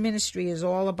what this ministry is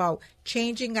all about,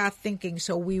 changing our thinking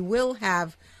so we will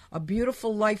have a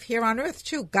beautiful life here on earth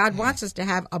too. God wants us to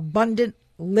have abundant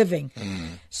living.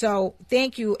 So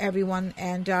thank you, everyone,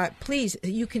 and please,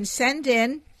 you can send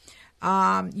in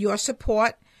your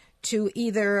support to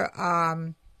either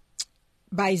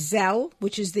by Zelle,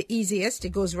 which is the easiest. It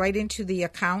goes right into the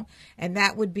account, and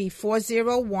that would be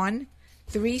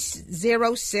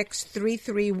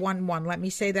 401-306-3311. Let me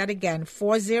say that again,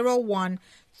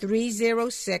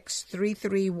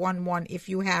 401-306-3311 if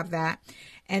you have that.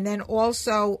 And then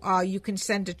also you can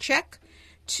send a check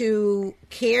to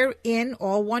Carein,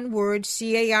 all one word,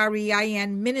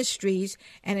 Carein Ministries,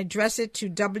 and address it to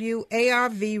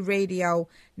WARV Radio,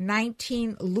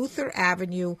 19 Luther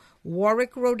Avenue,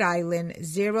 Warwick, Rhode Island,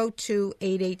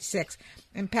 02886.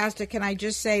 And Pastor, can I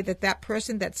just say that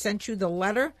person that sent you the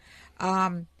letter,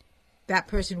 that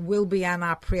person will be on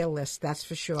our prayer list, that's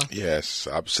for sure. Yes,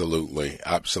 absolutely,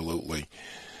 absolutely.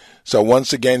 So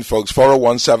once again, folks,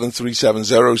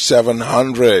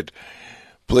 401-737-0700.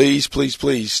 Please, please,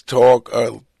 please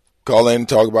call in,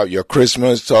 talk about your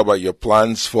Christmas, talk about your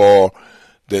plans for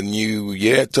the new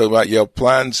year, talk about your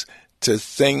plans to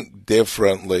think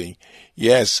differently.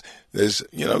 Yes, there's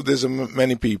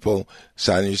many people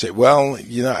saying, you say, well,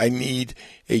 I need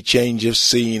a change of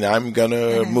scene. I'm going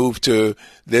to move to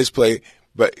this place.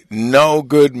 But no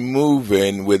good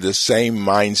moving with the same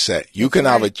mindset. You can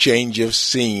have a change of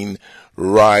scene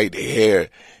right here.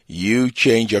 You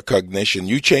change your cognition.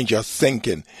 You change your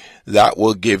thinking. That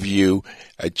will give you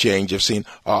a change of scene,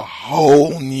 a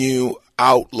whole new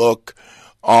outlook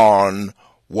on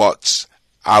what's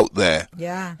out there.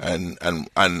 Yeah. And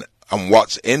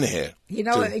what's in here.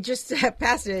 It just,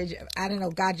 Pastor, I don't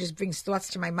know, God just brings thoughts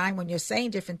to my mind when you're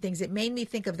saying different things. It made me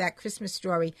think of that Christmas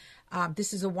story,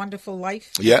 This Is a Wonderful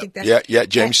Life. Yeah,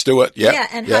 James Stewart. Yeah,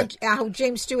 and how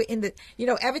James Stewart,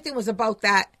 everything was about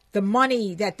that, the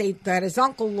money that his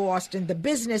uncle lost and the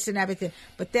business and everything.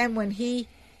 But then when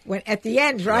at the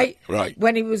end, right?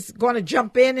 When he was going to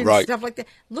jump in and stuff like that.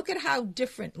 Look at how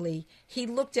differently he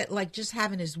looked at just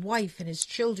having his wife and his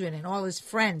children and all his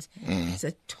friends. It's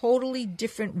a totally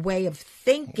different way of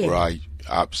thinking. Right.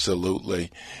 Absolutely.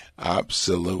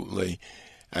 Absolutely.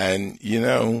 And,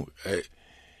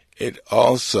 it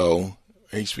also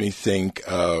makes me think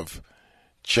of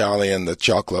Charlie and the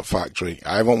Chocolate Factory.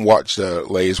 I haven't watched the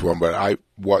latest one, but I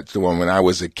watched the one when I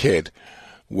was a kid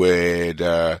with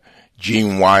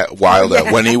Gene Wilder,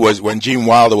 when Gene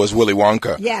Wilder was Willy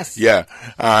Wonka. Yes. Yeah.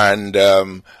 And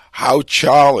how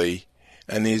Charlie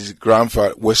and his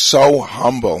grandfather were so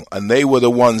humble, and they were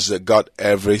the ones that got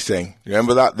everything.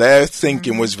 Remember that? Their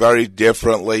thinking was very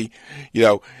differently.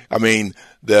 The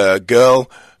girl,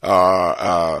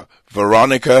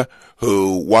 Veronica,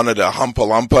 who wanted a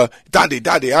humper.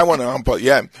 Daddy, I want a humper.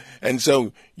 Yeah. And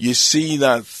so you see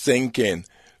that thinking,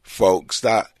 folks,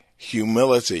 that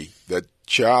humility that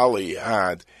Charlie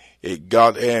had, it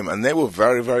got him. And they were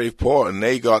very, very poor, and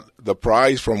they got the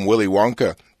prize from Willy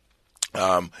Wonka.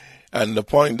 And the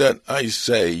point that I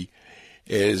say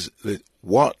is that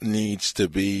what needs to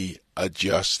be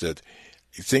adjusted,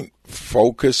 I think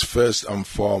focus first and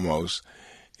foremost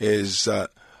is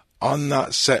on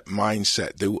that set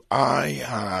mindset. Do I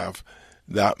have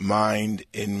that mind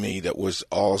in me that was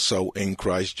also in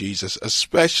Christ Jesus?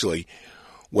 Especially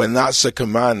when that's a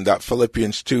command, that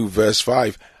Philippians 2 verse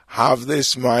 5, have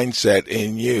this mindset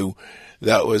in you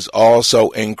that was also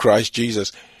in Christ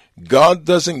Jesus. God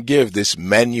doesn't give this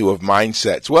menu of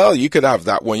mindsets. Well, you could have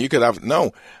that one. You could have,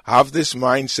 no, have this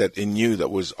mindset in you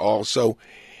that was also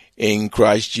in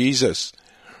Christ Jesus.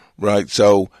 Right?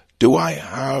 So, do I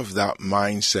have that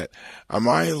mindset? Am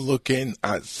I looking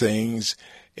at things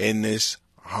in this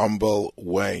humble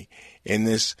way, in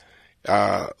this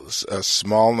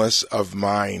smallness of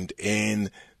mind,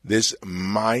 in this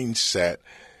mindset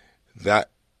that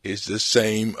is the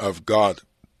same of God?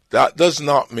 That does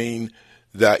not mean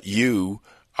that you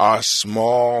are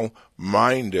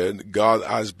small-minded. God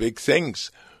has big things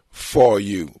for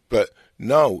you. But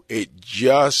no, it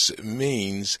just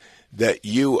means that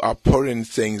you are putting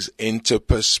things into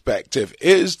perspective.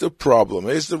 Is the problem,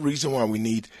 is the reason why we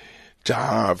need to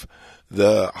have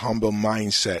the humble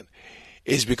mindset,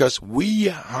 is because we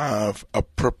have a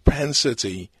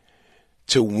propensity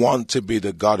to want to be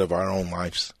the God of our own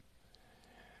lives.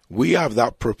 We have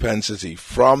that propensity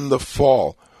from the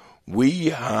fall. We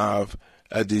have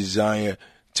a desire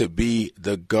to be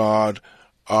the God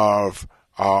of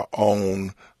our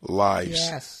own lives.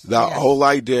 Yes, That whole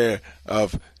idea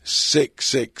of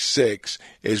 666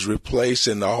 is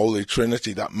replacing the Holy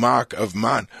Trinity, that mark of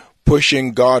man,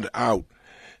 pushing God out.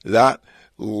 That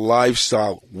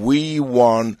lifestyle, we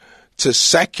want to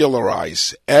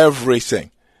secularize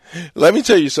everything. Let me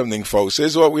tell you something, folks.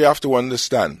 Here's what we have to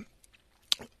understand.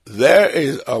 There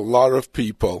is a lot of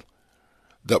people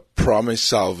that promise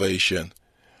salvation,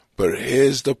 but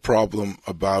here's the problem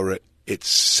about it. It's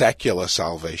secular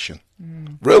salvation.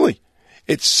 Really.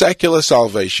 It's secular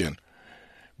salvation.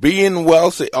 Being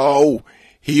wealthy,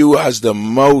 he who has the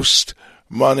most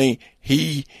money,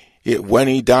 when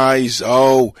he dies,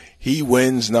 he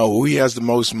wins. No, who he has the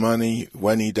most money,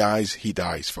 when he dies,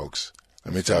 folks.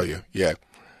 Let me tell you. Yeah.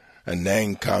 And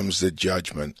then comes the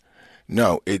judgment.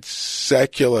 No, it's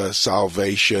secular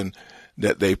salvation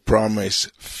that they promise.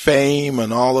 Fame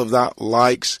and all of that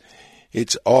likes.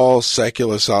 It's all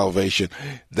secular salvation.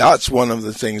 That's one of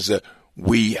the things that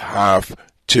we have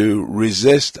to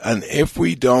resist. And if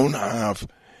we don't have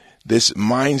this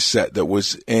mindset that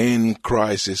was in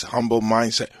Christ, this humble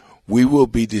mindset, we will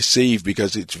be deceived,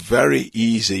 because it's very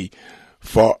easy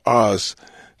for us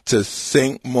to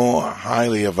think more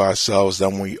highly of ourselves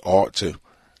than we ought to.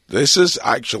 This is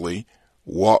actually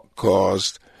what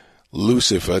caused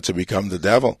Lucifer to become the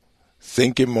devil.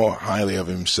 Thinking more highly of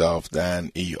himself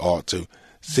than he ought to.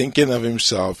 Thinking of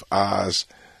himself as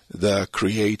the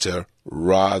creator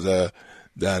rather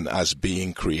than as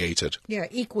being created. Yeah,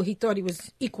 equal. He thought he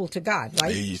was equal to God,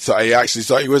 right? He actually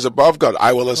thought he was above God.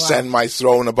 I will ascend my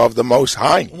throne above the Most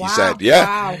High, he said. Yeah.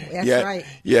 Wow, that's right.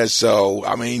 Yeah, so,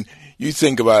 I mean, you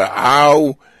think about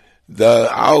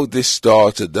how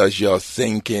distorted does your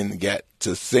thinking get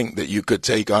to think that you could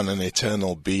take on an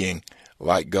eternal being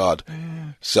like God.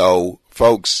 So,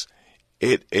 folks,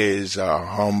 it is a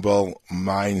humble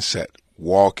mindset,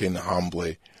 walking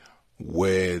humbly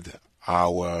with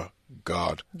our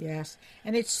God. Yes,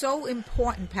 and it's so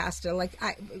important, Pastor. Like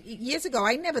years ago,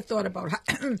 I never thought about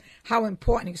how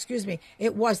important,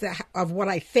 it was of what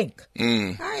I think.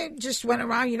 I just went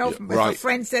around, if a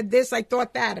friend said this, I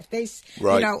thought that. If they,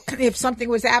 if something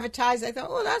was advertised, I thought,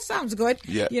 oh, that sounds good.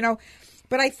 Yeah.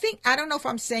 But I don't know if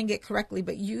I'm saying it correctly,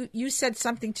 but you said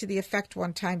something to the effect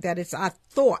one time that it's our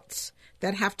thoughts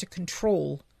that have to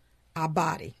control our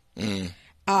body.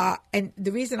 And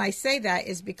the reason I say that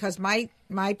is because my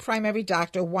primary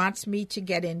doctor wants me to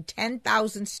get in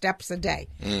 10,000 steps a day.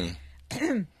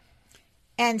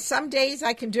 And some days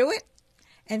I can do it,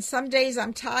 and some days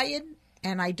I'm tired,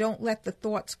 and I don't let the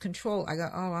thoughts control. I go,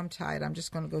 I'm tired. I'm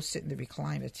just going to go sit in the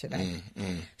recliner today.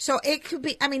 So it could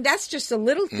be, that's just a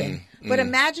little thing. But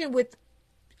imagine with,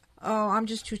 I'm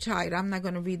just too tired. I'm not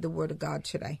going to read the Word of God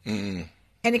today.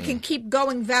 And it can keep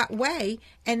going that way,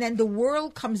 and then the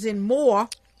world comes in more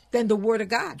than the Word of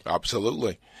God.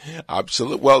 Absolutely.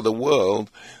 Well, the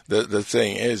world, the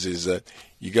thing is that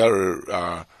you got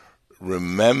to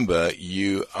remember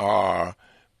you are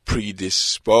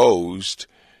predisposed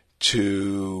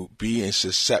to being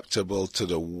susceptible to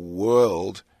the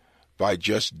world by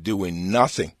just doing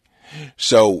nothing.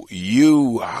 So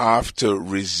you have to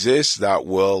resist that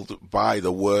world by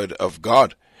the word of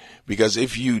God. Because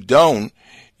if you don't,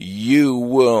 you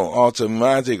will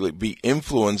automatically be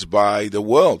influenced by the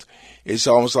world. It's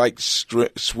almost like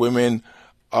swimming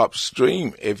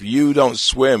upstream. If you don't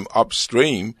swim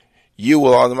upstream, you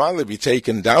will automatically be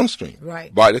taken downstream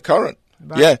by the current.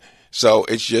 Right. Yeah. So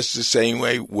it's just the same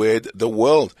way with the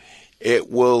world. It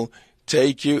will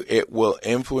take you. It will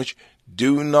influence.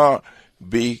 Do not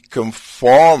be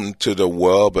conformed to the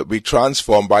world, but be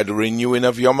transformed by the renewing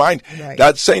of your mind. Right.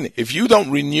 That's saying it. If you don't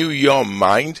renew your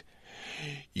mind,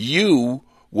 you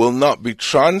will not be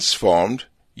transformed.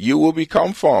 You will be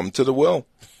conformed to the world.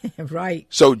 Right.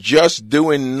 So just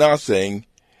doing nothing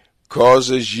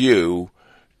causes you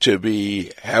to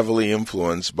be heavily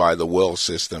influenced by the world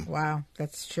system. Wow,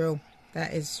 that's true.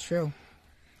 That is true.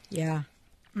 Yeah.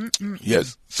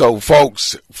 Yes. So,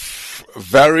 folks,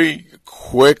 very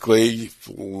quickly,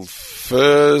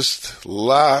 first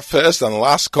and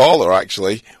last caller,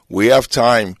 actually, we have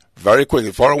time. Very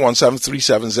quickly,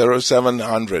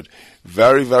 401-737-0700.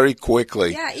 Very, very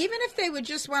quickly. Yeah, even if they would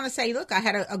just want to say, look, I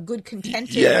had a good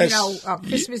contented,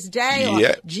 Christmas Day,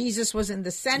 or Jesus was in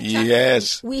the center.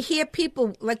 Yes. We hear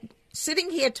people, like,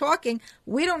 sitting here talking.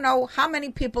 We don't know how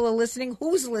many people are listening,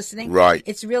 who's listening. Right.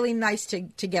 It's really nice to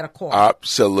get a call.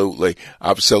 Absolutely.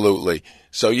 Absolutely.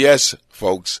 So, yes,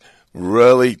 folks,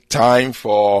 really time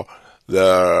for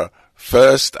the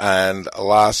first and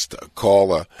last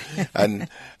caller. And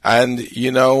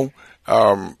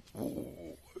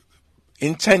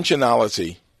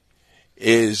intentionality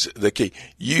is the key.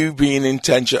 You being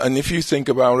intentional. And if you think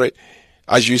about it,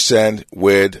 as you said,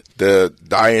 with the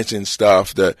dieting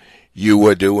stuff that you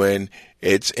were doing,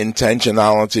 it's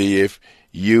intentionality. If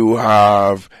you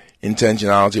have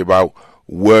intentionality about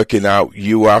working out,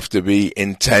 you have to be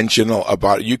intentional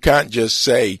about it. You can't just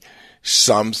say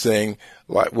something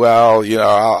like, well,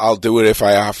 I'll do it if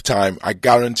I have time. I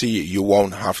guarantee you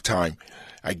won't have time.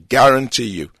 I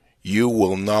guarantee you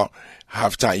will not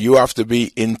have time. You have to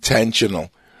be intentional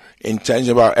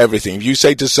about everything. If you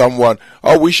say to someone,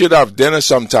 oh, we should have dinner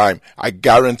sometime, I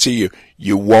guarantee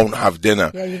you won't have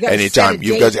dinner anytime.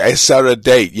 You've got to set a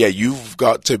date. Yeah, you've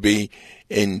got to be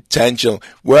intentional.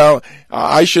 Well,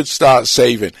 I should start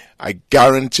saving. I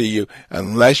guarantee you,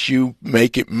 unless you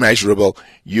make it measurable,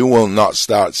 you will not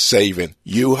start saving.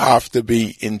 You have to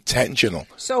be intentional.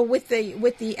 So with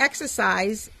the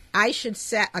exercise, I should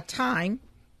set a time,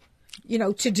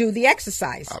 to do the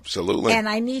exercise. Absolutely. And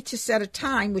I need to set a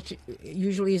time, which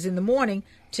usually is in the morning,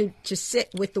 to sit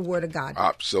with the Word of God.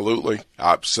 Absolutely.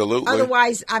 Absolutely.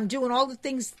 Otherwise, I'm doing all the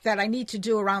things that I need to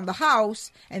do around the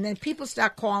house, and then people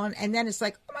start calling, and then it's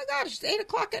like, oh my God, it's 8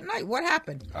 o'clock at night. What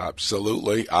happened?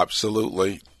 Absolutely.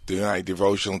 Absolutely. Doing my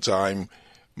devotional time,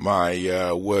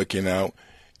 my working out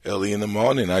early in the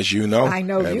morning, as you know. I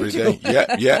know every you do.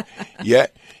 day. Yeah.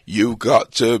 You've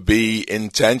got to be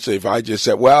intentional. If I just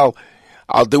said, well,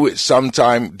 I'll do it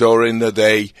sometime during the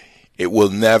day, it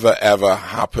will never, ever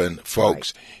happen,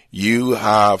 folks. Right. You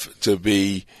have to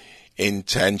be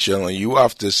intentional. You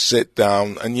have to sit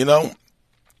down. And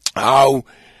how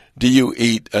do you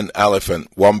eat an elephant?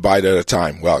 One bite at a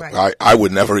time. Well, right. I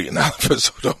would never eat an elephant,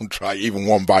 so don't try even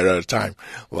one bite at a time.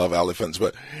 Love elephants.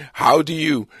 But how do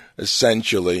you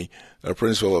essentially, the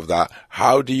principle of that,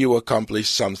 how do you accomplish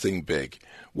something big?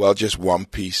 Well, just one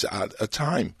piece at a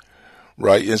time.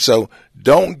 Right? And so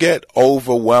don't get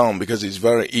overwhelmed, because it's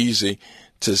very easy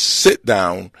to sit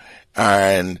down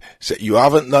and say, you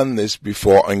haven't done this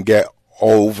before, and get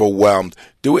overwhelmed.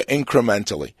 Do it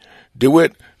incrementally. Do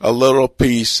it a little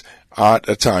piece at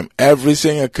a time.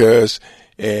 Everything occurs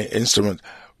in instrument.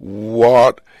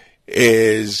 What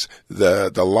is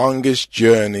the longest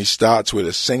journey starts with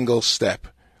a single step.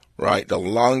 Right? The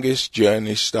longest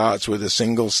journey starts with a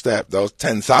single step. Those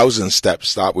 10,000 steps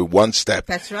start with one step.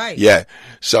 That's right. Yeah.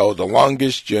 So the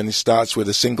longest journey starts with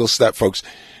a single step, folks.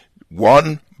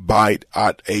 One bite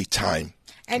at a time.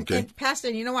 And Pastor,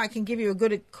 I can give you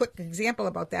a quick example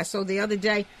about that. So the other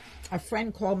day, a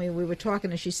friend called me. We were talking,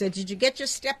 and she said, "Did you get your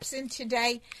steps in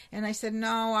today?" And I said,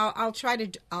 "No, I'll try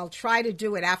to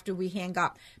do it after we hang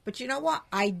up." But you know what?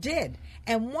 I did.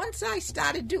 And once I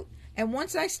started doing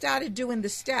the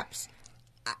steps,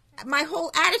 my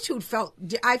whole attitude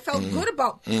I felt good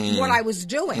about what I was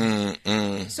doing.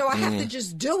 So I have to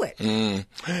just do it.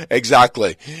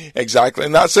 Exactly.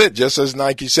 And that's it. Just as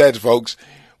Nike said, folks,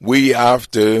 we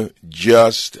have to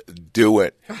just do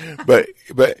it. But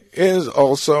here's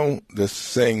also the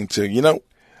thing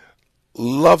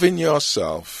loving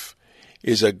yourself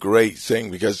is a great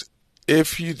thing, because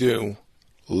if you do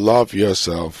love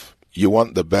yourself, you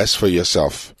want the best for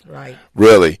yourself. Right.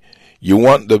 Really. You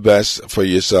want the best for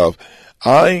yourself.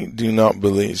 I do not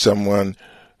believe someone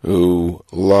who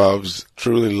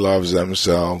truly loves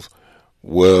themselves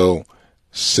will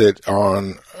sit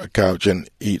on a couch and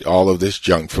eat all of this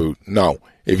junk food. No.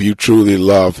 If you truly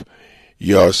love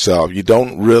yourself, you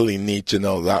don't really need to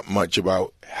know that much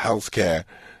about healthcare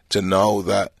to know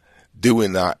that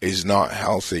doing that is not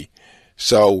healthy.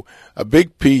 So a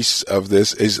big piece of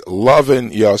this is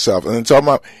loving yourself. And I'm talking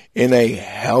about in a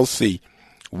healthy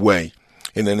way,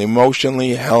 in an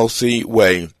emotionally healthy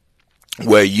way,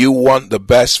 where you want the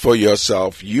best for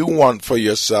yourself. You want for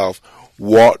yourself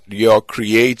what your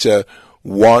Creator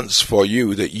wants for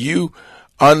you, that you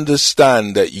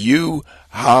understand that you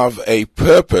have a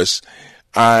purpose,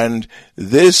 and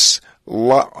this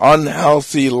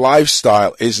unhealthy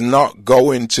lifestyle is not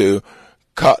going to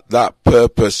cut that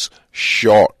purpose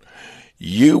short.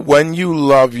 When you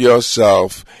love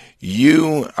yourself,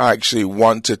 you actually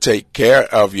want to take care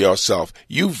of yourself.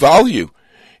 You value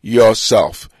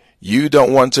yourself. You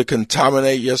don't want to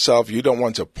contaminate yourself. You don't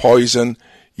want to poison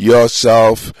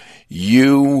yourself.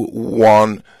 You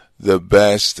want the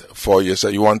best for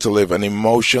yourself. You want to live an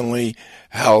emotionally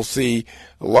healthy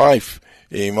life.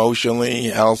 Emotionally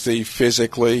healthy,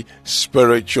 physically,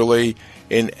 spiritually,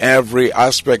 in every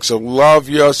aspect. So love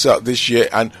yourself this year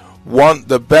and want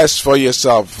the best for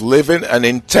yourself. Living an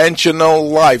intentional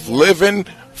life. Living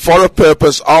for a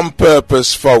purpose, on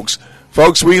purpose, folks.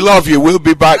 Folks, we love you. We'll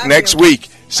be back next week.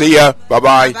 See ya.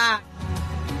 Bye-bye. Bye-bye.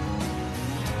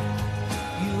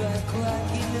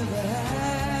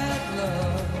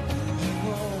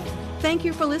 Thank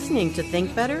you for listening to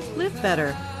Think Better, Live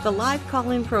Better, the live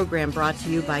call-in program brought to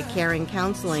you by Carein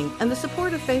Counseling and the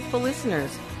support of faithful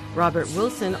listeners. Robert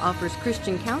Wilson offers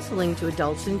Christian counseling to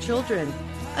adults and children.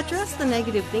 Address the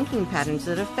negative thinking patterns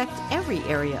that affect every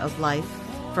area of life,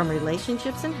 from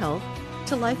relationships and health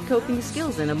to life coping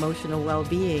skills and emotional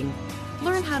well-being.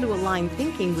 Learn how to align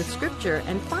thinking with Scripture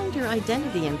and find your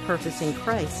identity and purpose in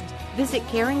Christ. Visit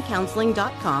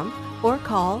CareInCounseling.com or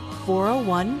call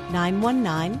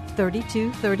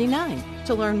 401-919-3239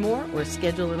 to learn more or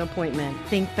schedule an appointment.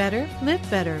 Think Better, Live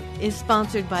Better is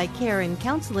sponsored by Carein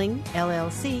Counseling,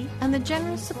 LLC, and the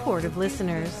generous support of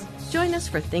listeners. Join us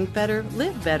for Think Better,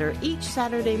 Live Better each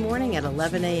Saturday morning at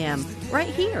 11 a.m. right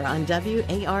here on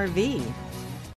WARV.